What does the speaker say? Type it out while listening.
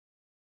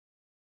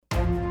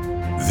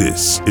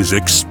This is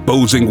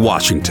Exposing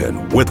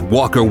Washington with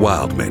Walker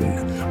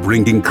Wildman,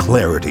 bringing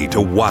clarity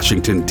to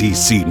Washington,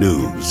 D.C.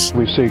 news.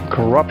 We see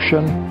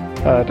corruption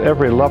at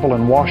every level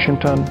in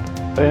Washington,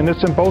 and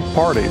it's in both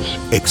parties.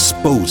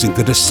 Exposing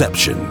the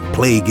deception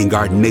plaguing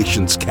our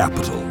nation's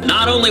capital.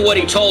 Not only what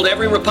he told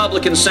every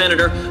Republican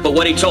senator, but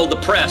what he told the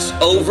press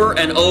over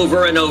and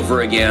over and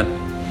over again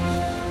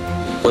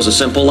was a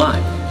simple lie.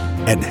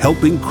 And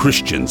helping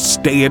Christians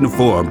stay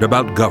informed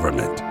about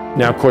government.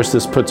 Now, of course,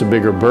 this puts a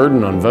bigger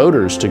burden on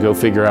voters to go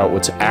figure out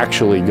what's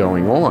actually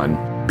going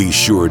on. Be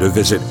sure to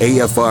visit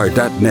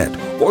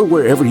afr.net or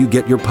wherever you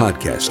get your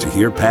podcast to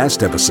hear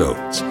past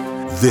episodes.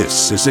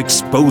 This is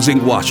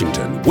Exposing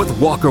Washington with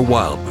Walker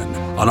Wildman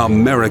on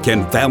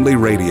American Family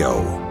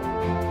Radio.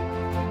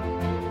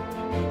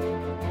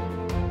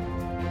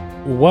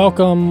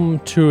 Welcome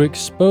to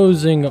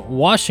Exposing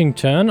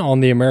Washington on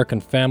the American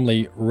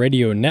Family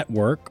Radio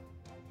Network.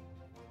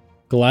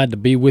 Glad to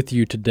be with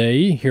you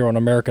today here on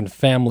American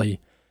Family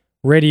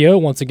Radio.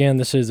 Once again,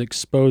 this is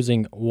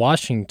Exposing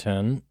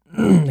Washington.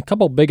 A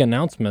couple big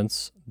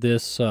announcements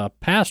this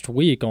past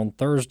week on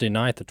Thursday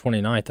night, the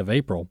 29th of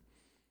April.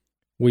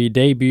 We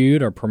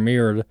debuted or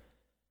premiered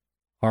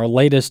our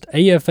latest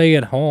AFA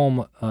at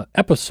Home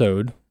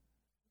episode.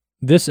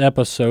 This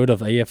episode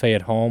of AFA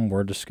at Home,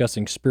 we're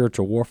discussing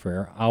spiritual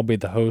warfare. I'll be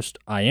the host.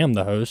 I am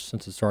the host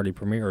since it's already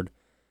premiered.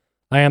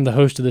 I am the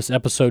host of this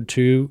episode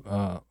 2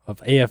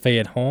 of AFA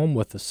at Home,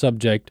 with the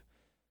subject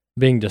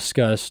being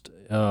discussed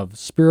of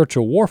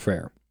spiritual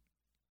warfare.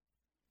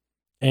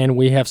 And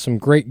we have some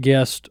great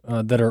guests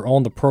that are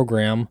on the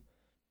program.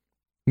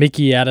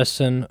 Mickey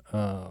Addison,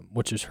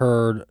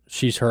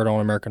 she's heard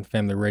on American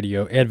Family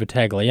Radio. Ed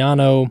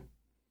Vitagliano,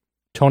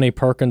 Tony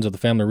Perkins of the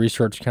Family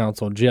Research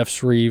Council, Jeff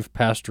Shreve,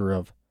 pastor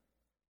of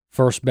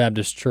First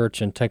Baptist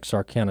Church in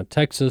Texarkana,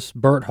 Texas,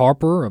 Bert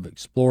Harper of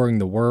Exploring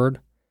the Word,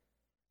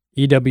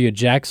 E.W.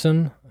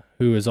 Jackson,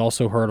 who is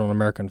also heard on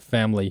American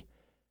Family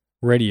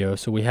Radio.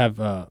 So we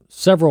have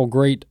several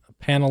great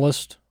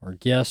panelists or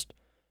guests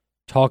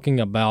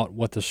talking about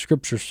what the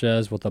Scripture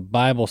says, what the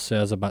Bible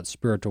says about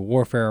spiritual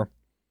warfare,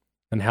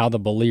 and how the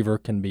believer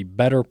can be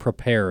better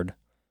prepared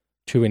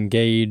to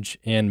engage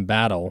in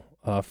battle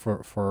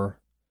for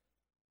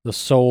the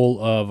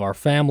soul of our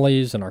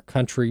families and our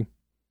country.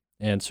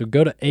 And so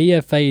go to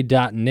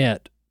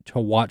afa.net to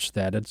watch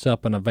that. It's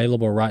up and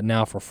available right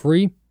now for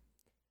free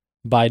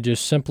by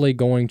just simply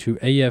going to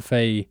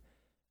afa.net,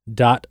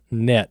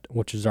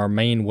 which is our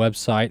main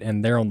website,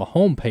 and there on the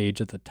home page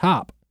at the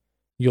top,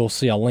 you'll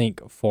see a link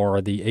for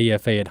the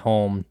AFA at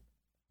Home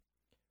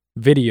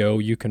video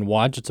you can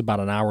watch. It's about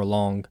an hour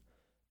long,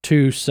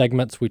 2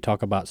 segments. We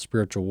talk about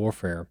spiritual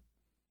warfare.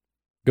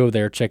 Go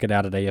there, check it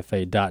out at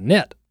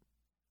afa.net.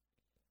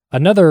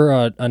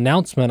 Another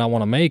announcement I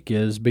want to make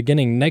is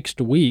beginning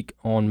next week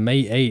on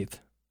May 8th,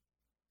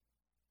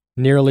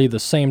 nearly the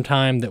same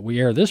time that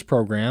we air this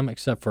program,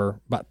 except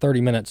for about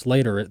 30 minutes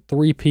later at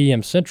 3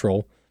 p.m.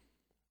 Central,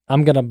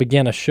 I'm going to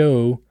begin a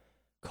show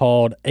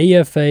called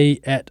AFA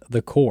at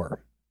the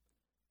Core.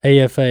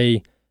 AFA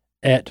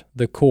at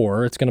the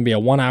Core. It's going to be a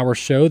 1-hour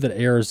show that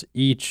airs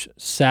each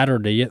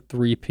Saturday at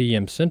 3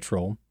 p.m.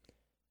 Central,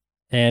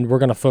 and we're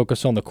going to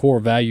focus on the core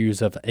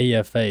values of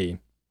AFA,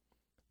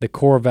 the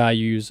core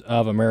values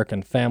of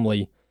American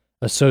Family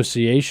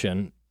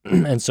Association,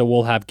 and so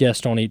we'll have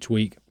guests on each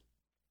week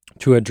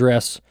to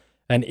address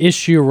an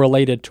issue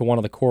related to one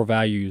of the core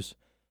values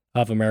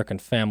of American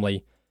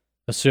Family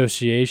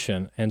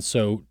Association. And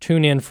so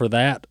tune in for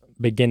that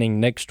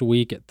beginning next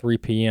week at 3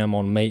 p.m.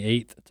 on May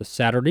 8th. It's a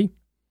Saturday.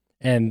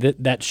 And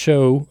that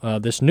show,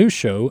 this new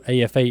show,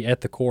 AFA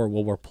at the Core,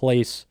 will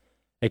replace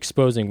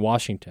Exposing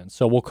Washington.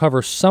 So we'll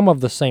cover some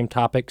of the same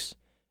topics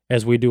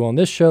as we do on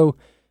this show,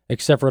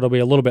 except for it'll be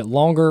a little bit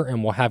longer,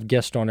 and we'll have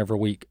guests on every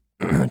week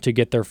to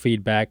get their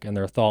feedback and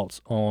their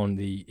thoughts on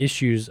the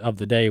issues of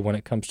the day when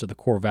it comes to the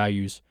core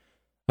values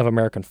of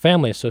American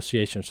Family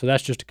Association. So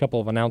that's just a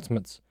couple of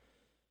announcements.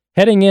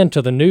 Heading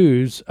into the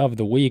news of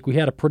the week, we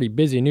had a pretty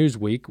busy news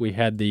week. We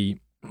had the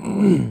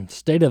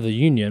State of the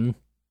Union.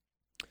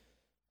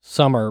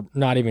 Some are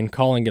not even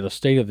calling it a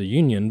State of the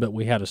Union, but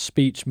we had a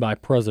speech by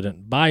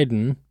President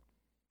Biden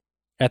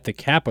at the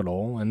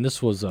Capitol, and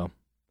this was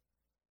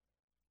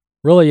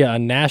really a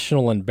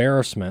national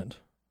embarrassment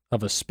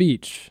of a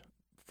speech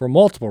for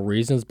multiple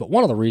reasons, but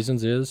one of the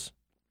reasons is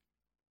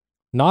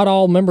not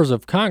all members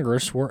of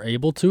Congress were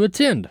able to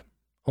attend.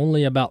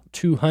 Only about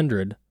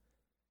 200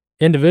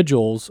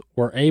 individuals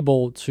were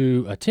able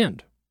to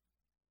attend.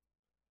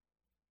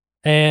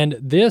 And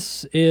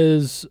this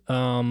is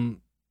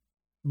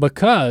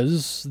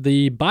because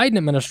the Biden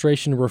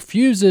administration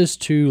refuses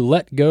to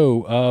let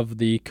go of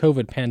the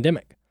COVID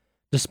pandemic,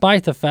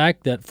 despite the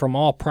fact that from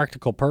all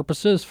practical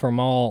purposes, from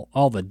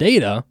all the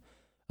data,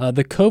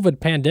 the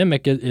COVID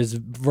pandemic is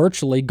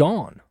virtually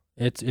gone.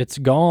 It's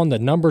gone. The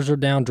numbers are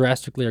down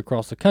drastically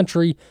across the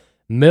country.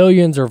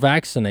 Millions are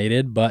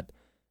vaccinated, but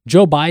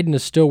Joe Biden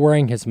is still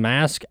wearing his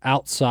mask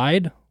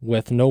outside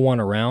with no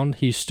one around.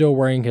 He's still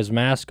wearing his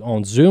mask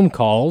on Zoom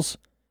calls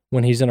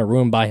when he's in a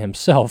room by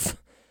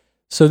himself.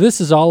 So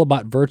this is all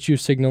about virtue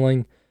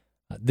signaling.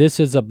 This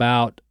is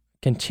about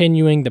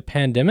continuing the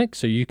pandemic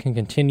so you can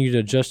continue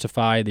to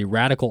justify the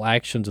radical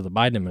actions of the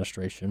Biden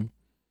administration.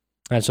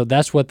 And so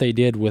that's what they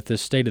did with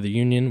this State of the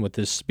Union, with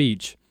this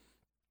speech,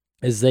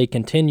 is they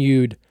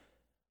continued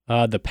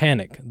the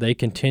panic. They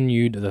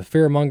continued the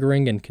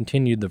fear-mongering and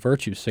continued the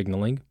virtue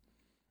signaling.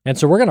 And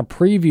so we're going to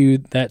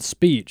preview that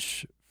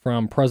speech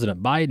from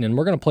President Biden, and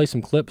we're going to play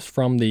some clips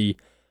from the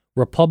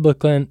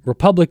Republican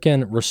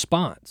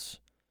response,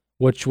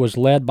 which was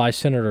led by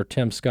Senator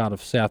Tim Scott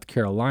of South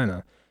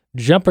Carolina.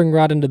 Jumping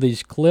right into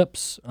these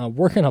clips,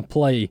 we're going to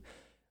play,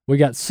 we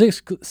got six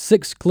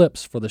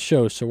clips for the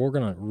show, so we're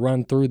going to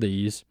run through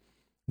these.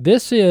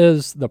 This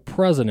is the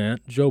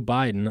President, Joe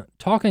Biden,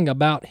 talking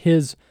about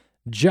his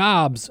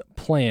jobs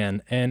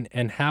plan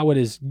and how it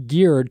is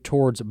geared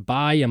towards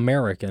Buy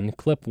American.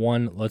 Clip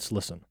 1, let's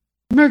listen.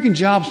 The American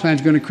Jobs Plan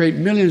is going to create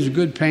millions of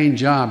good-paying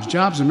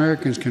jobs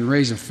Americans can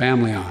raise a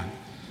family on.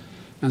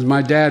 As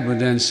my dad would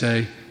then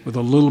say, with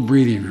a little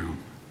breathing room.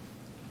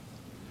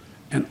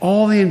 And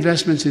all the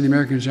investments in the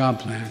American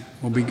Job Plan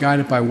will be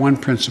guided by one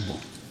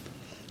principle: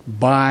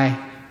 Buy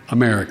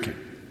American.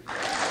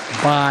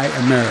 Buy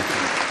American.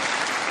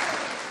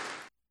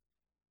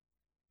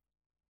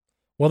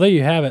 Well, there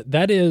you have it.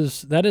 That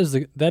is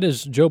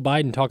Joe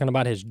Biden talking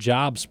about his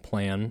jobs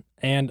plan.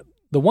 And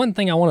the one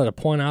thing I wanted to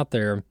point out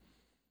there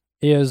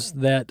is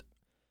that,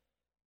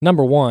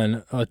 number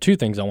one, two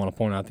things I want to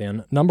point out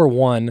then. Number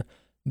one,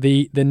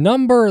 the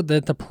number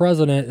that the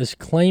president is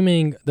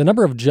claiming, the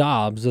number of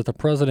jobs that the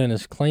president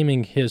is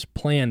claiming his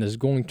plan is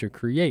going to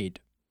create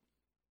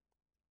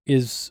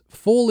is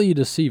fully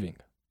deceiving.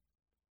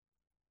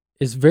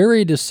 It's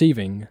very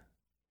deceiving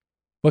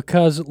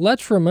because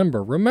let's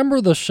remember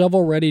the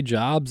shovel-ready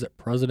jobs that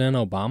President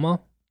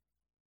Obama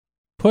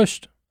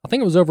pushed. I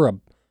think it was over a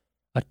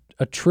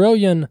 $1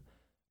 trillion.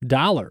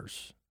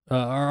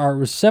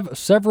 Or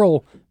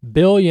several $1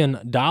 billion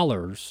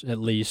at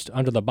least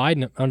under the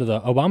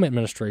Obama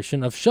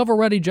administration of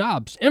shovel-ready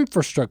jobs,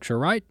 infrastructure,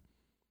 right?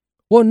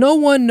 Well, no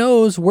one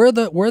knows where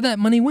that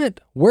money went.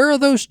 Where are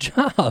those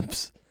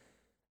jobs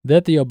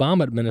that the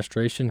Obama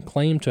administration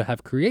claimed to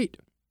have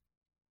created?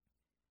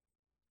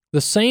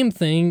 The same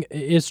thing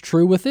is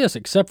true with this,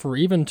 except for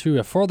even to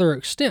a further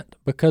extent,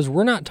 because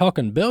we're not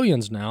talking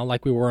billions now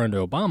like we were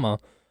under Obama.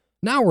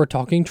 Now we're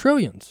talking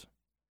trillions.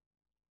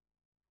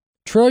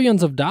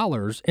 Trillions of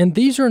dollars, and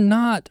these are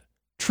not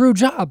true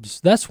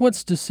jobs. That's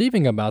what's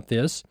deceiving about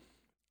this.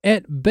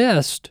 At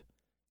best,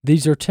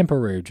 these are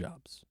temporary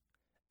jobs.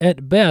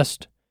 At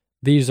best,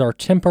 these are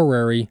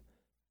temporary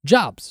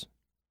jobs.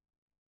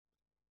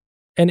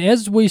 And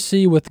as we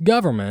see with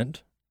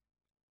government,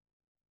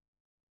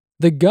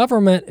 the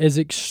government is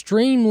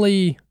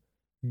extremely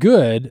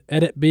good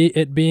at it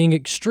being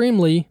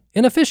extremely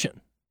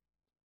inefficient.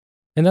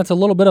 And that's a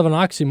little bit of an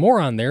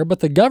oxymoron there,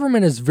 but the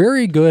government is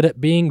very good at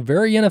being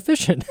very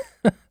inefficient.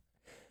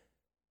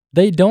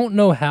 They don't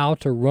know how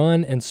to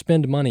run and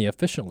spend money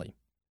efficiently.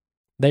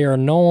 They are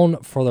known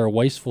for their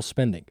wasteful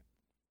spending.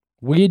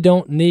 We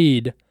don't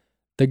need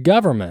the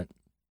government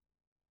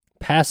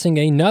passing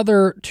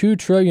another $2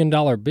 trillion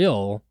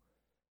bill.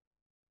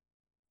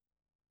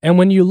 And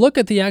when you look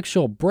at the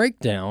actual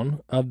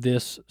breakdown of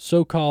this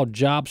so-called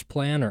jobs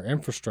plan or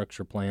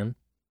infrastructure plan,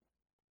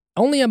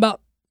 only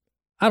about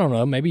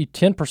maybe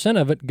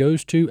 10% of it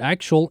goes to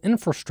actual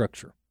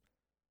infrastructure.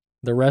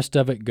 The rest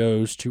of it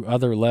goes to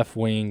other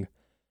left-wing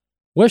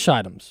wish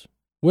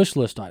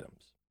list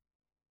items.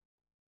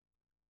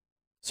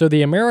 So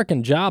the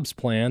American Jobs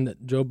Plan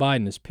that Joe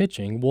Biden is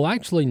pitching will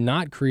actually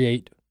not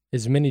create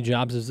as many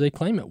jobs as they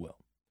claim it will.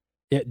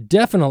 It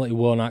definitely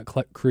will not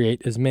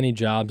create as many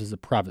jobs as the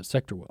private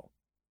sector will.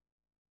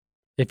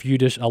 If you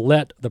just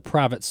let the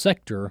private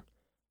sector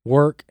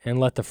work and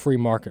let the free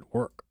market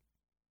work.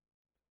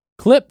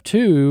 Clip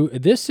 2,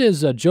 this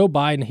is Joe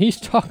Biden. He's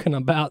talking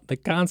about the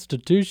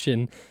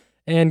Constitution,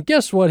 and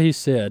guess what he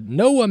said?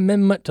 No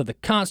amendment to the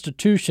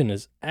Constitution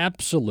is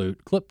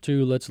absolute. Clip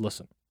 2, let's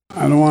listen.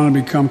 I don't want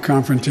to become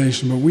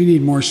confrontational, but we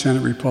need more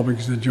Senate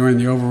Republicans to join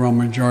the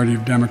overwhelming majority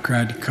of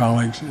Democratic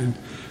colleagues and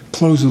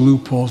close the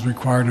loopholes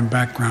required in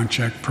background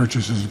check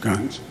purchases of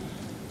guns.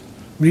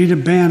 We need a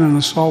ban on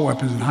assault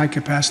weapons and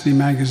high-capacity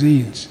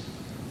magazines.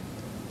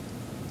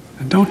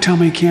 And don't tell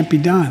me it can't be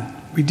done.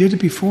 We did it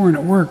before and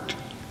it worked.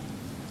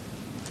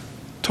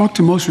 Talk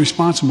to most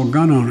responsible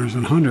gun owners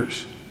and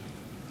hunters.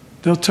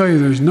 They'll tell you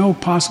there's no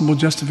possible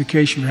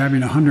justification for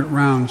having 100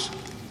 rounds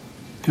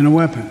in a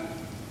weapon.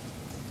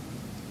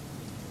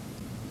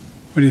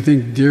 What do you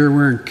think, deer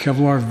wearing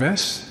Kevlar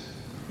vests?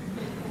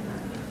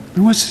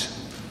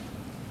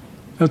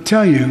 They'll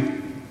tell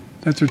you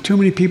that there are too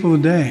many people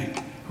today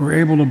who are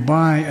able to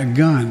buy a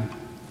gun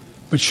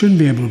but shouldn't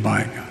be able to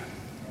buy a gun.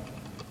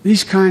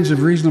 These kinds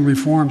of reasonable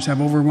reforms have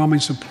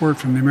overwhelming support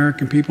from the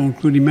American people,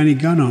 including many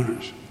gun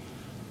owners.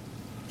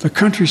 The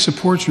country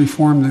supports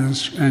reform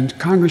and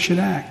Congress should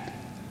act.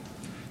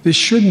 This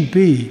shouldn't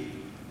be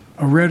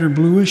a red or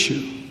blue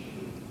issue.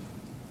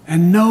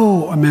 And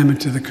no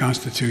amendment to the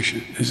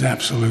Constitution is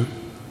absolute.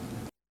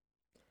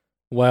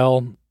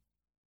 Well,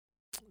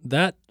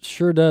 that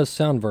sure does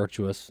sound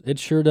virtuous. It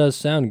sure does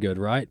sound good,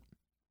 right?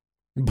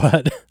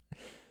 But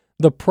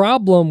the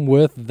problem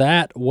with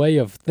that way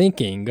of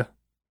thinking,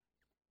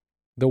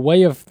 the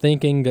way of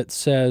thinking that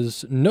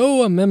says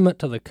no amendment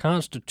to the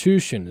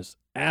Constitution is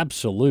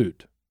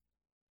absolute,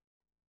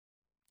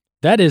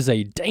 that is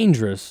a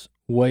dangerous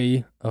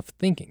way of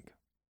thinking.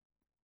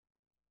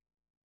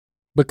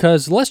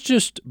 Because let's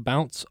just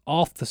bounce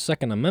off the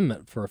Second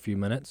Amendment for a few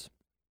minutes,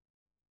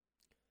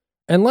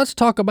 and let's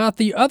talk about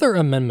the other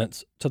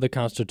amendments to the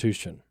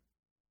Constitution.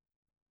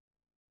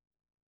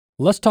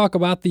 Let's talk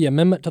about the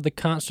amendment to the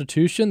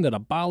Constitution that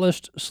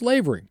abolished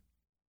slavery.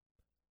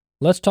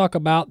 Let's talk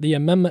about the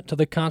amendment to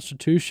the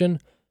Constitution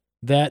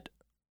that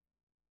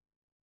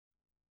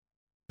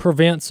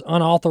prevents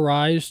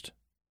unauthorized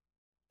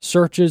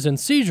searches and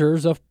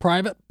seizures of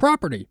private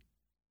property.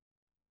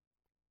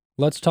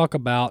 Let's talk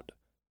about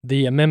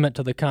the amendment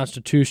to the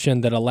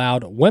Constitution that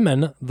allowed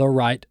women the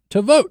right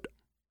to vote.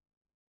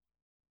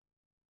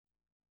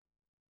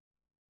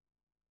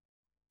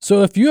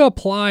 So if you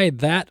apply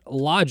that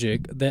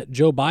logic that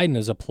Joe Biden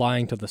is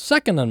applying to the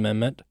Second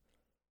Amendment,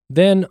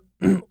 then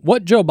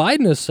what Joe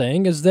Biden is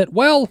saying is that,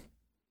 well,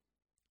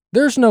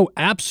 there's no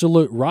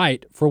absolute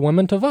right for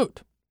women to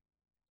vote.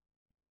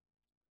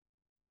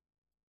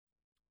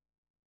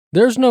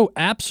 There's no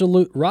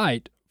absolute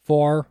right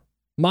for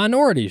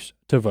minorities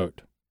to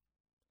vote.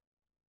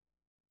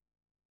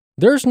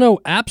 There's no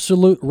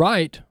absolute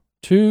right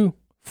to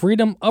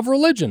freedom of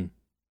religion.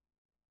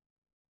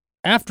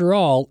 After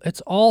all,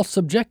 it's all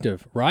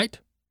subjective, right?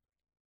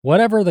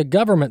 Whatever the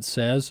government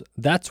says,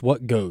 that's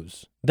what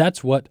goes.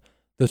 That's what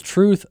the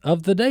truth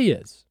of the day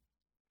is.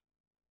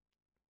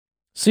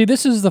 See,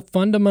 this is the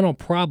fundamental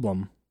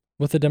problem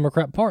with the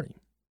Democrat Party.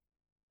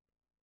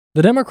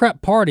 The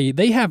Democrat Party,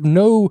 they have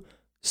no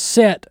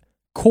set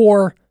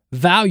core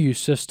value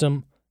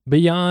system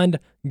beyond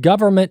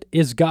government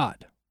is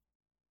God.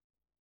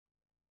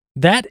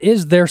 That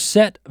is their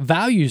set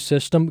value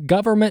system.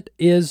 Government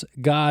is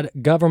God.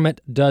 Government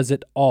does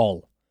it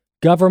all.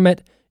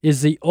 Government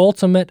is the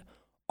ultimate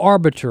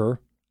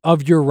arbiter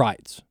of your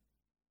rights.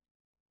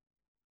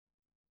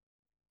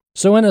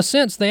 So in a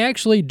sense, they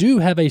actually do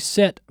have a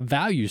set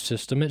value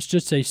system. It's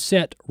just a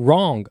set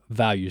wrong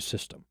value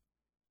system.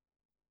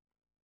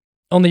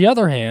 On the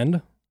other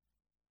hand,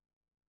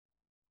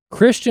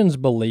 Christians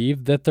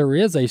believe that there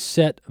is a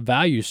set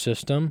value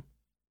system,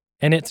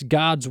 and it's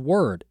God's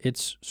word,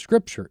 it's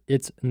scripture,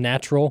 it's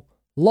natural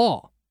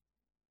law,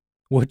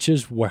 which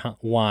is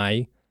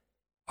why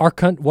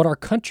what our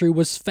country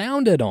was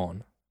founded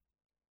on.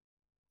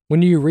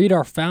 When you read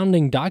our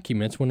founding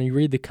documents, when you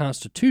read the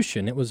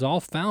Constitution, it was all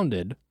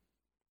founded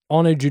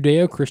on a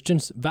Judeo-Christian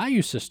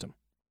value system,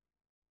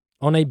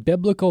 on a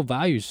biblical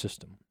value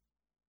system,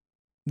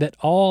 that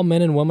all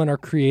men and women are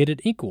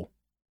created equal,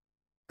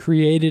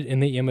 created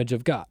in the image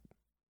of God.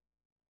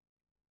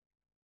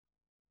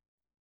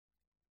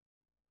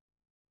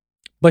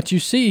 But you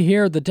see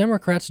here, the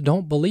Democrats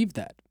don't believe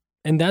that.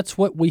 And that's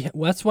what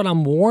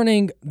I'm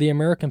warning the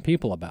American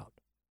people about.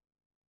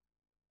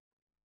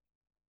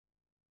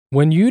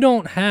 When you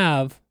don't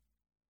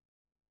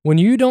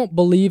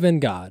believe in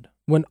God,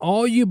 when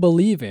all you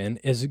believe in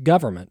is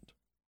government,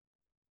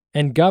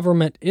 and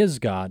government is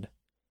God,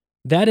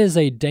 that is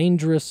a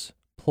dangerous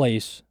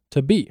place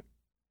to be.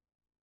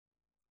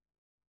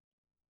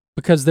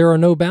 Because there are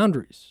no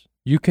boundaries.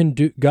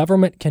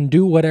 Government can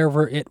do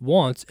whatever it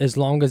wants as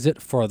long as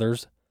it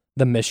furthers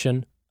the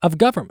mission of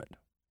government.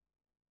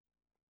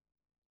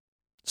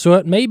 So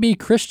it may be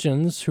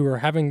Christians who are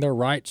having their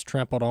rights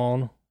trampled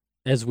on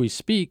as we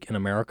speak in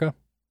America.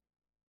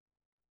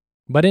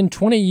 But in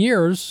 20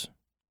 years,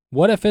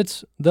 what if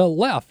it's the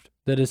left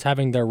that is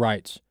having their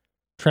rights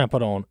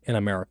trampled on in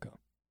America?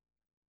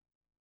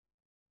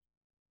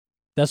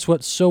 That's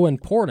what's so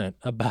important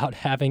about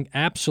having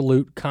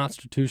absolute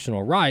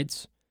constitutional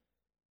rights,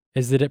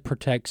 is that it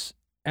protects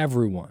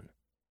everyone.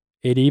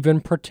 It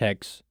even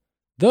protects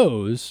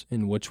those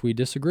in which we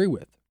disagree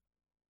with.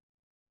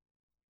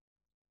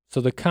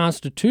 So the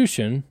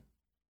Constitution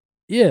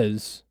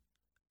is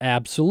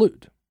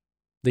absolute.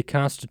 The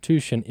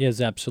Constitution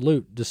is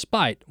absolute,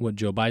 despite what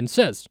Joe Biden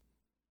says.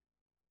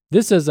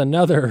 This is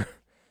another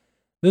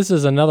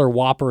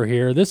whopper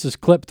here. This is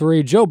clip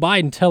 3. Joe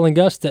Biden telling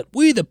us that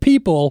we the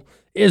people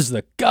is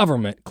the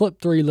government. Clip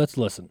 3, let's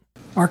listen.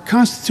 Our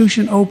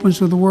Constitution opens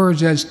with the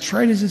words, as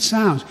trite as it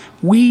sounds,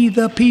 we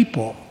the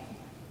people.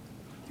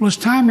 Well, it's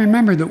time to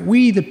remember that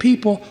we the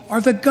people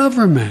are the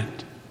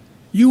government.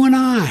 You and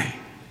I.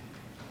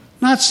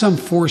 Not some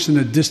force in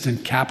a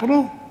distant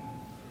capital.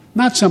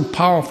 Not some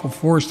powerful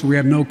force that we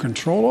have no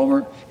control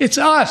over. It's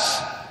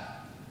us.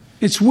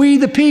 It's we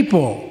the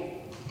people.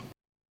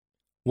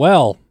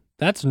 Well,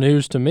 that's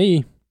news to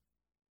me.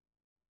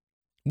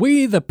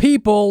 We the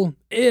people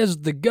is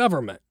the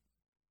government,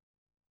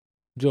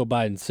 Joe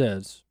Biden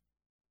says.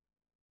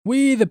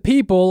 We the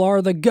people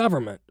are the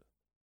government.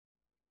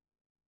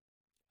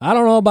 I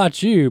don't know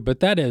about you, but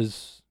that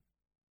is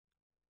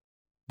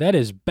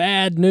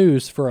bad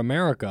news for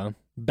America,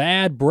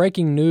 bad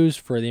breaking news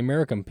for the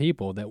American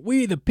people that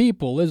we the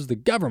people is the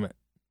government.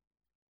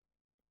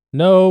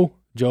 No,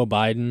 Joe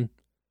Biden.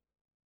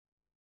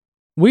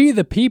 We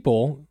the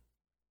people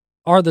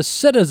are the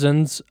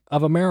citizens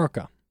of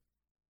America.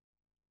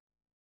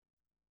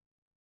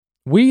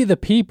 We the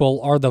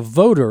people are the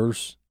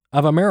voters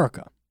of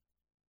America.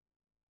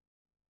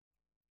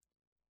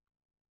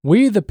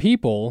 We the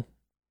people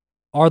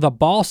are the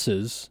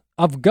bosses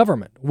of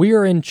government. We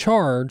are in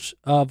charge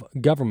of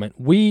government.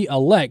 We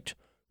elect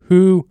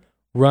who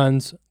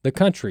runs the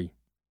country.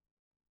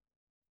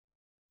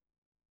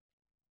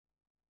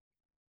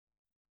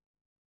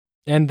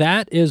 And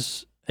that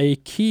is a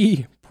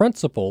key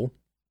principle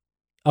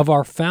of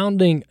our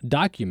founding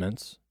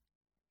documents,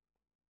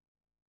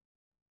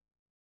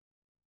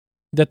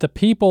 that the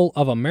people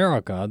of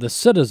America, the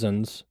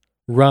citizens,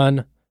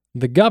 run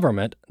the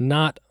government,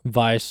 not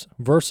vice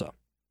versa,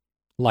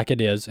 like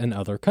it is in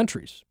other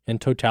countries, in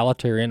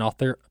totalitarian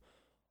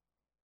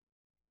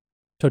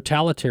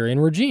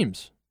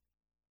regimes.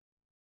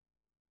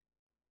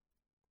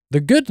 The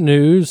good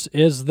news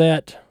is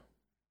that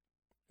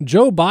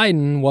Joe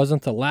Biden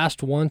wasn't the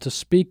last one to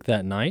speak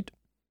that night.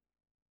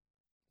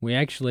 We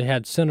actually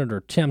had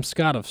Senator Tim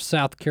Scott of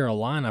South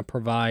Carolina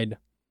provide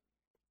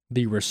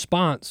the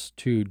response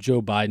to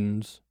Joe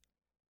Biden's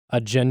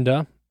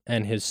agenda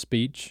and his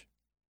speech.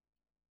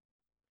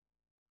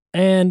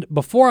 And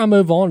before I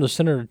move on to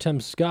Senator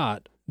Tim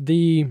Scott,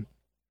 the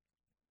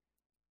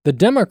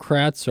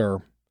Democrats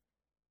they're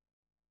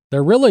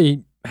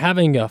really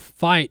having a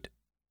fight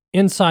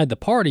inside the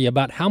party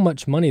about how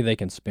much money they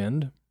can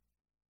spend,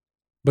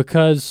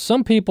 because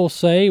some people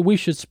say we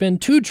should spend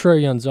 $2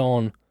 trillion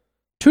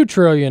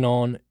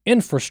on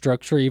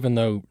infrastructure, even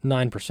though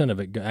 9% of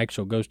it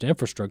actually goes to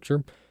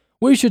infrastructure.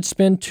 We should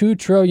spend $2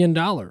 trillion.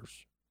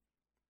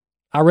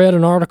 I read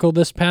an article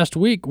this past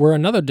week where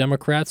another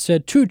Democrat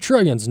said $2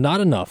 trillion's not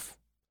enough.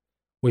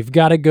 We've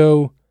got to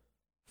go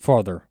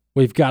farther.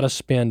 We've got to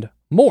spend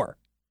more.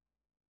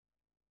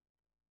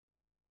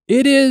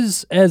 It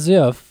is as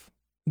if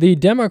the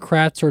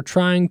Democrats are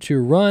trying to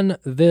run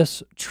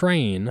this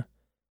train,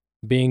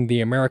 being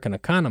the American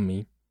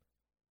economy,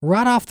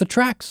 right off the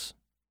tracks.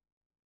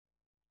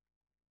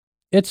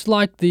 It's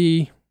like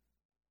the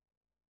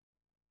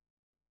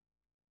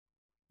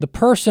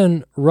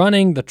person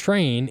running the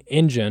train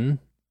engine,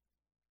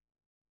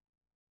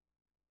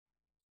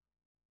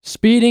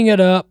 speeding it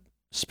up,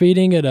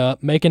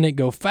 making it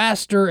go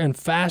faster and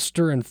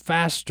faster and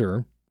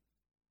faster,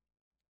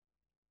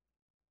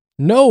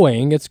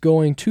 knowing it's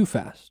going too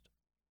fast.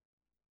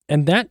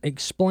 And that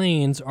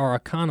explains our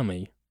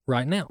economy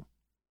right now.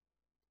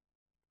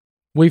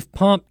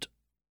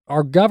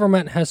 Our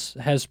government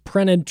has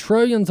printed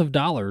trillions of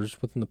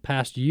dollars within the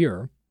past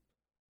year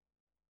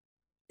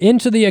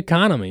into the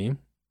economy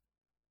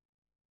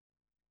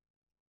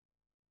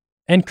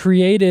and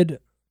created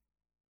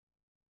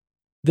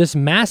this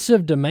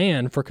massive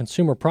demand for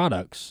consumer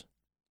products.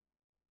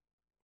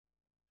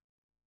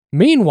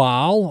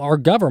 Meanwhile, our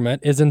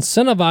government is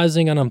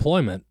incentivizing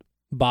unemployment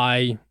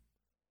by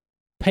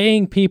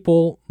paying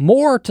people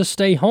more to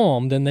stay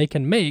home than they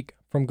can make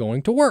from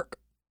going to work.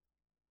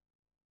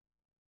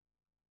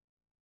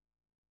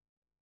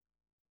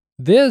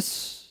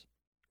 This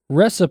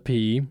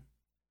recipe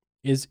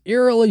is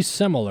eerily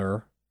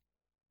similar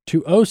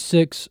to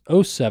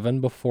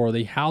 2006-07 before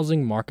the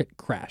housing market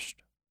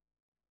crashed.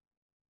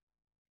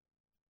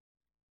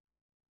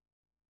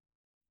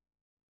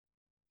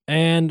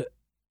 And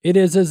it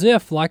is as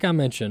if, like I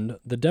mentioned,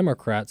 the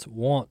Democrats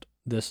want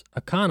this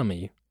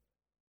economy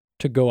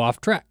to go off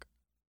track.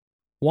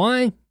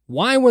 Why?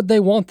 Why would they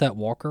want that,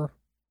 Walker?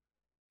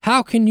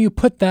 How can you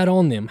put that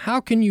on them? How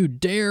can you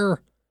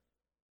dare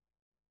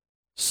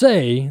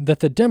say that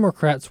the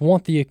Democrats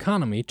want the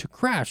economy to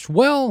crash?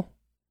 Well,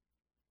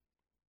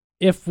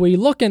 if we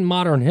look in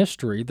modern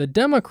history, the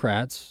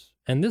Democrats,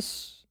 and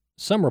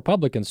some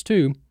Republicans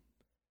too,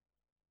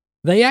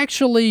 they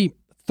actually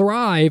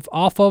thrive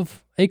off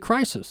of a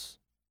crisis.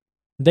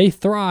 They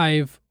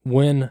thrive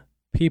when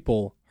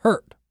people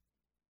hurt.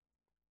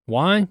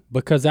 Why?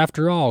 Because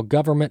after all,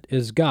 government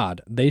is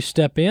God. They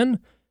step in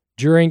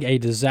during a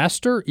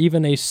disaster,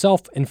 even a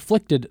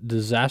self-inflicted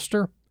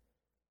disaster.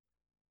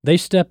 They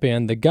step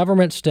in, the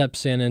government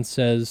steps in and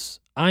says,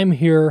 I'm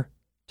here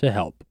to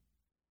help.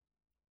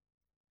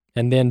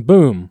 And then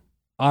boom,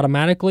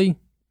 automatically,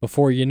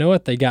 before you know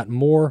it, they got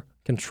more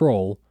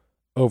control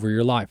over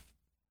your life.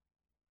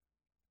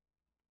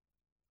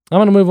 I'm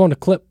going to move on to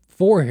clip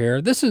 4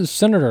 here. This is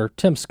Senator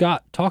Tim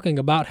Scott talking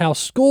about how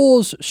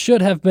schools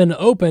should have been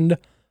opened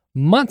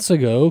months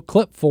ago.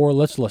 Clip 4,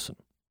 let's listen.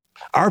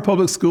 Our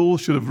public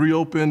schools should have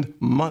reopened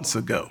months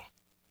ago.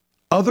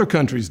 Other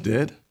countries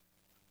did.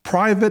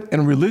 Private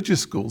and religious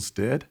schools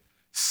did.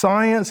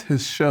 Science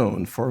has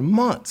shown for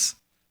months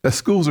that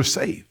schools are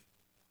safe.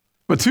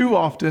 But too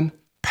often,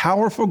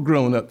 powerful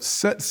grown-ups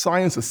set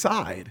science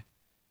aside,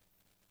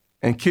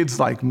 and kids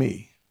like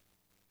me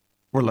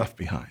were left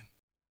behind.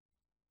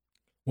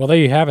 Well, there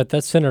you have it.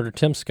 That's Senator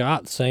Tim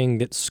Scott saying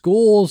that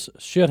schools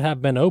should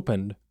have been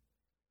opened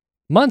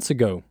months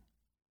ago.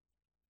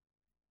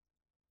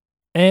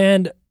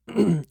 And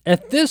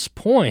at this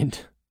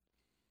point,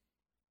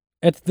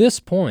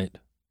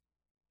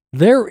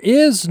 there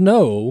is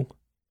no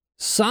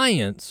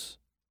science,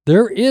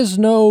 there is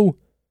no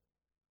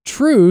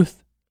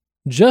truth,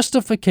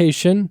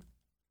 justification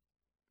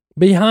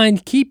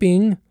behind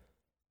keeping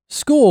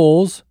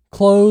schools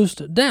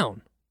closed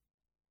down.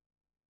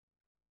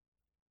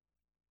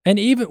 And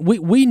even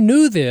we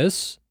knew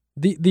this,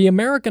 the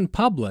American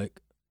public,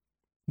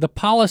 the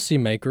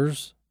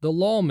policymakers, the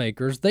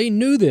lawmakers, they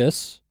knew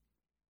this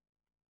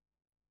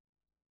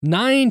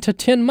 9 to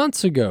 10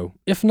 months ago,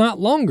 if not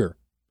longer,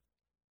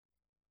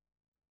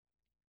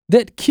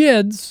 that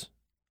kids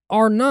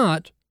are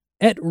not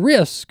at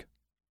risk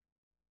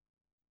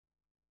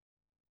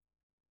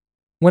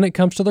when it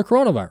comes to the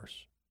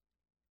coronavirus.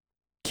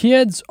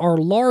 Kids are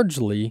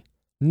largely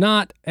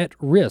not at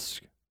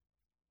risk.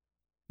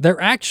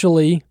 They're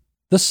actually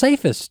the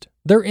safest.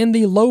 They're in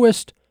the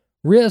lowest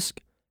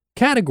risk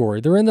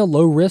category. They're in the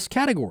low risk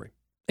category.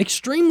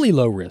 Extremely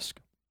low risk.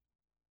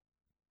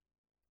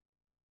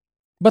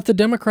 But the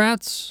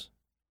Democrats,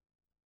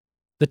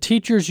 the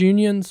teachers'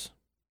 unions,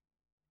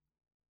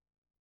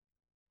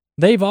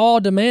 they've all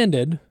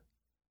demanded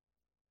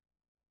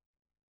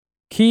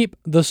keep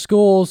the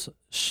schools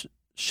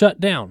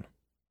shut down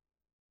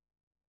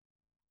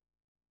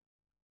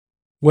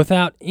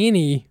without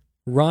any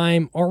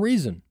rhyme or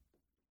reason.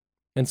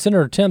 And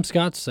Senator Tim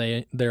Scott's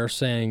saying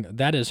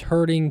that is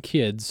hurting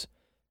kids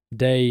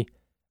day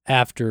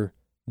after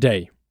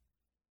day.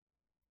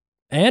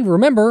 And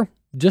remember,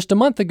 just a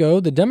month ago,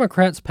 the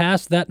Democrats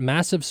passed that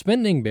massive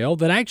spending bill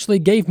that actually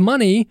gave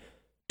money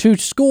to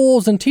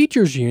schools and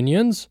teachers'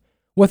 unions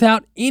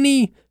without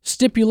any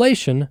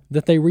stipulation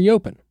that they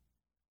reopen.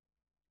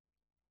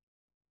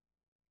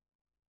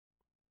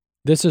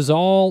 This is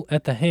all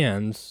at the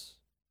hands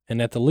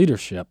and at the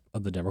leadership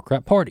of the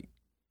Democrat Party.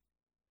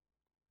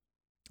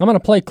 I'm going to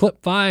play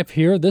clip 5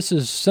 here. This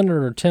is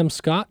Senator Tim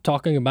Scott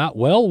talking about,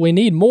 well, we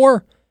need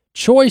more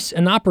choice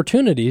and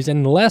opportunities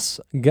and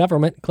less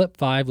government. Clip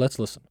 5, let's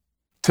listen.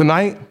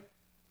 Tonight,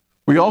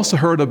 we also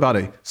heard about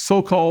a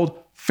so-called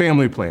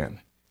family plan,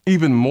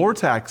 even more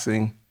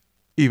taxing,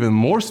 even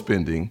more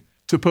spending,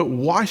 to put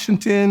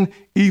Washington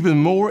even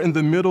more in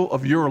the middle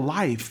of your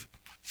life,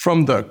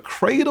 from the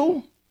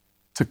cradle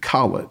to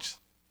college.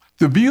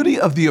 The beauty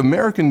of the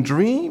American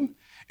dream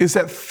is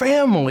that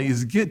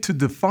families get to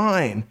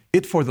define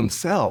it for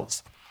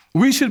themselves.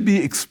 We should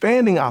be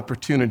expanding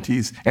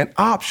opportunities and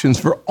options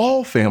for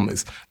all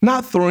families,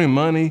 not throwing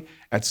money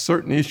at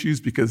certain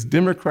issues because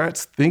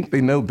Democrats think they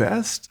know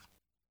best.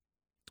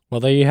 Well,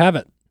 there you have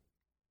it.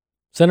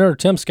 Senator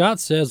Tim Scott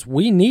says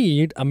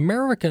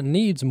America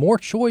needs more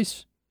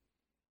choice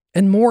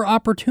and more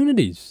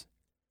opportunities,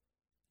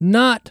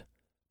 not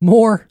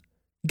more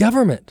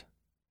government.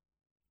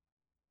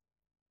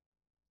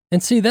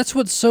 And see, that's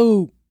what's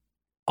so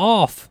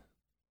off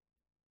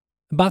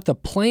about the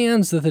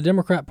plans that the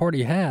Democrat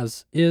Party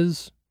has,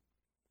 is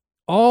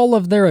all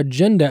of their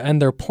agenda and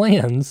their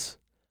plans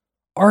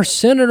are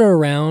centered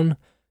around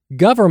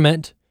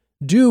government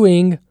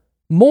doing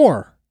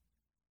more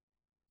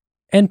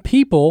and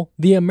people,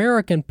 the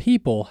American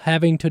people,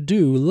 having to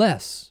do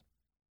less.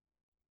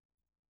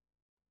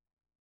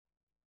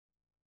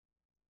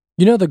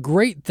 You know, the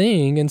great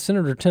thing, and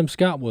Senator Tim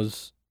Scott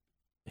was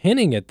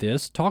hinting at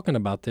this, talking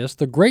about this,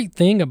 the great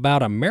thing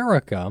about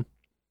America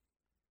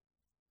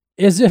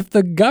is if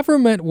the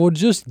government will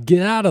just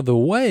get out of the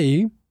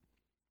way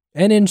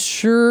and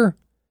ensure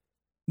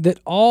that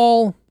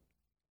all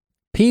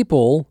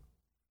people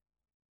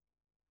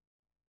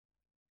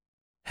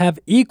have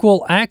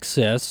equal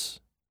access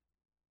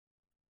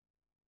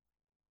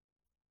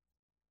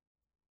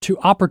to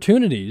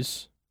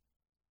opportunities,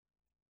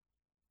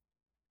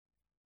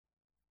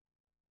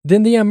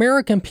 then the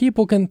American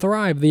people can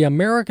thrive. The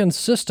American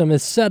system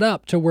is set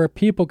up to where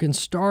people can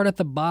start at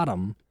the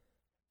bottom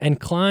and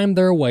climb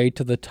their way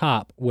to the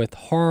top with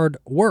hard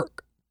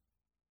work.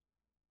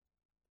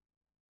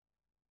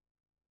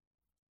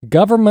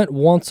 Government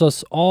wants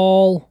us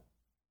all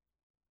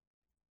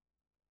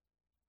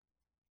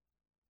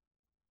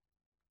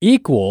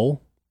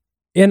equal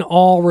in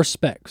all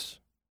respects.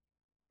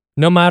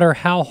 No matter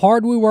how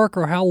hard we work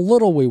or how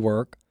little we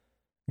work,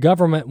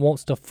 government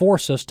wants to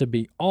force us to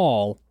be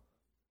all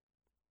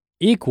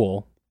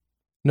equal,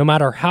 no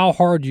matter how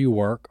hard you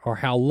work or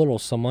how little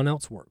someone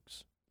else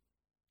works.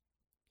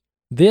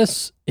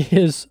 This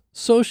is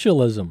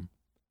socialism.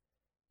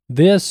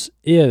 This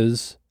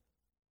is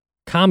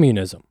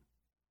communism.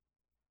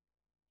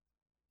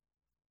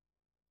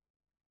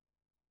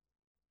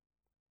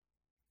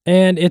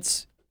 And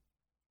it's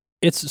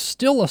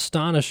still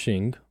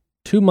astonishing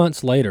 2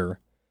 months later,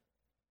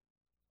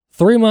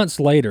 3 months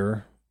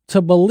later,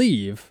 to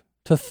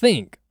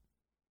think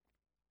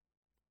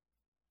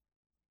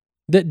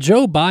that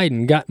Joe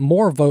Biden got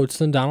more votes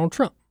than Donald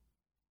Trump.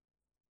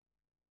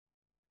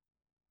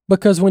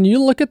 Because when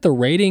you look at the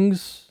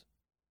ratings,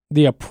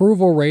 the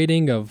approval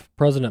rating of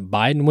President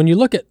Biden, when you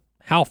look at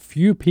how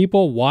few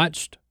people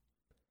watched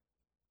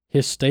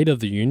his State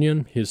of the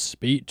Union, his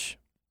speech,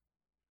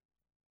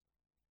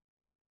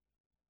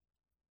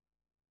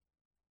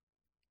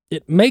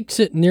 it makes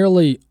it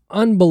nearly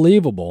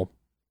unbelievable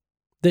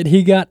that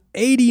he got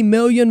 80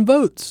 million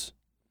votes.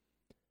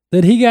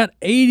 That he got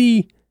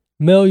 80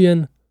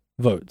 million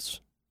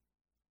votes.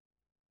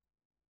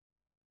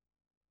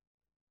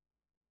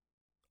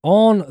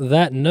 On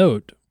that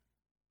note,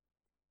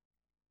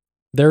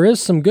 there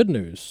is some good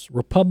news.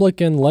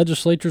 Republican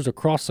legislatures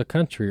across the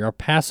country are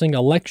passing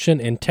election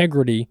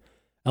integrity,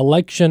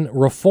 election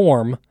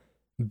reform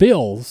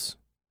bills,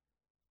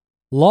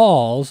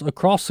 laws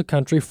across the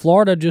country.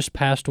 Florida just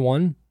passed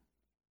one.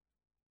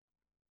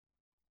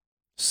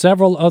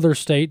 Several other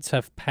states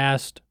have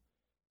passed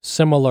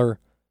similar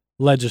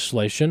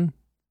legislation,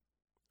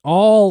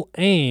 all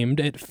aimed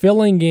at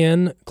filling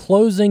in,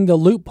 closing the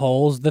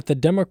loopholes that the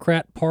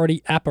Democrat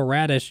Party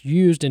apparatus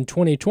used in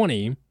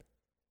 2020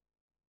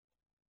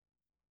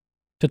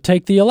 to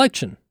take the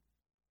election.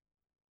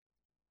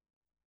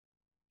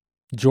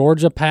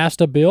 Georgia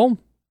passed a bill,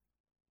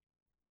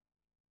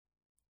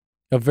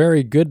 a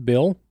very good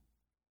bill.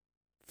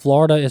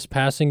 Florida is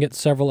passing it.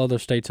 Several other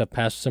states have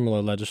passed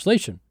similar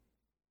legislation.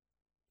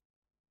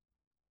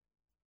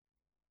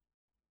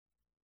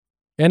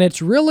 And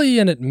it's really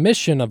an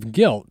admission of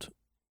guilt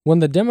when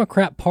the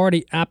Democrat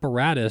Party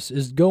apparatus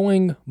is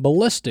going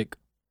ballistic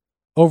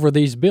over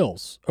these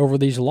bills, over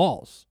these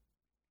laws.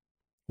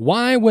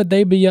 Why would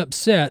they be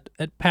upset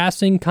at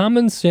passing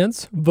common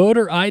sense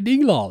voter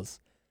ID laws?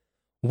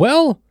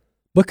 Well,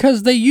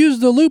 because they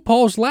used the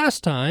loopholes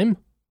last time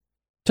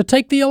to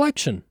take the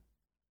election.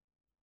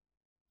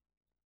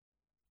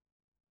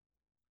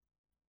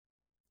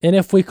 And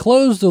if we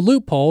close the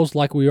loopholes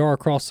like we are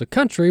across the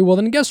country, well,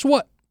 then guess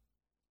what?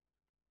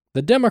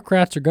 The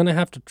Democrats are going to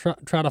have to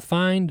try to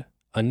find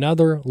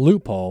another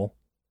loophole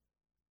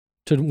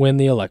to win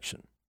the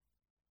election.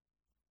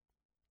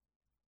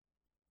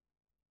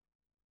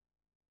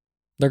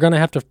 They're going to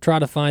have to try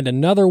to find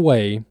another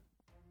way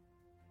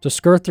to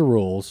skirt the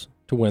rules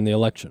to win the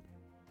election.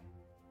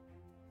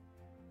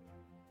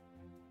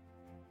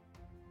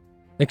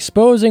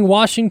 Exposing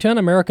Washington,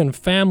 American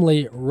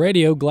Family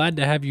Radio. Glad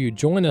to have you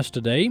join us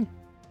today.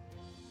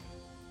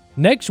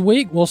 Next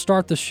week, we'll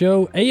start the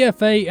show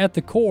AFA at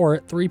the Core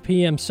at 3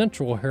 p.m.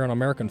 Central here on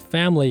American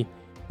Family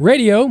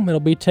Radio. It'll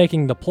be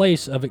taking the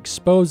place of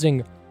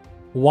Exposing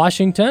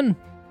Washington.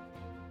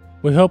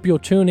 We hope you'll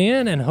tune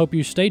in and hope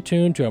you stay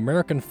tuned to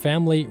American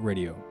Family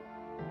Radio.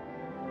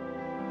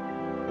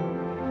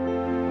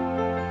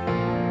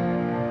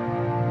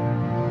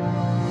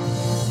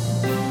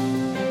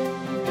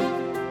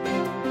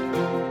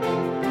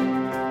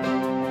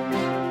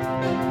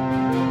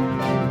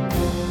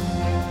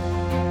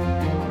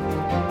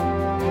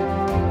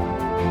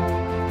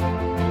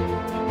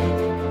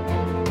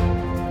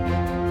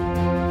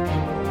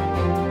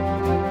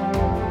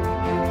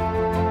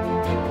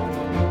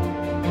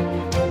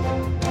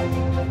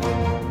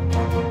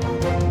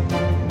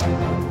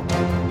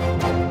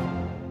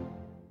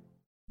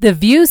 The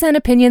views and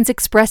opinions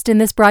expressed in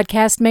this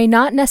broadcast may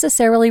not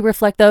necessarily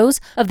reflect those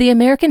of the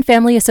American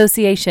Family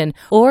Association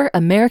or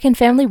American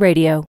Family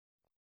Radio.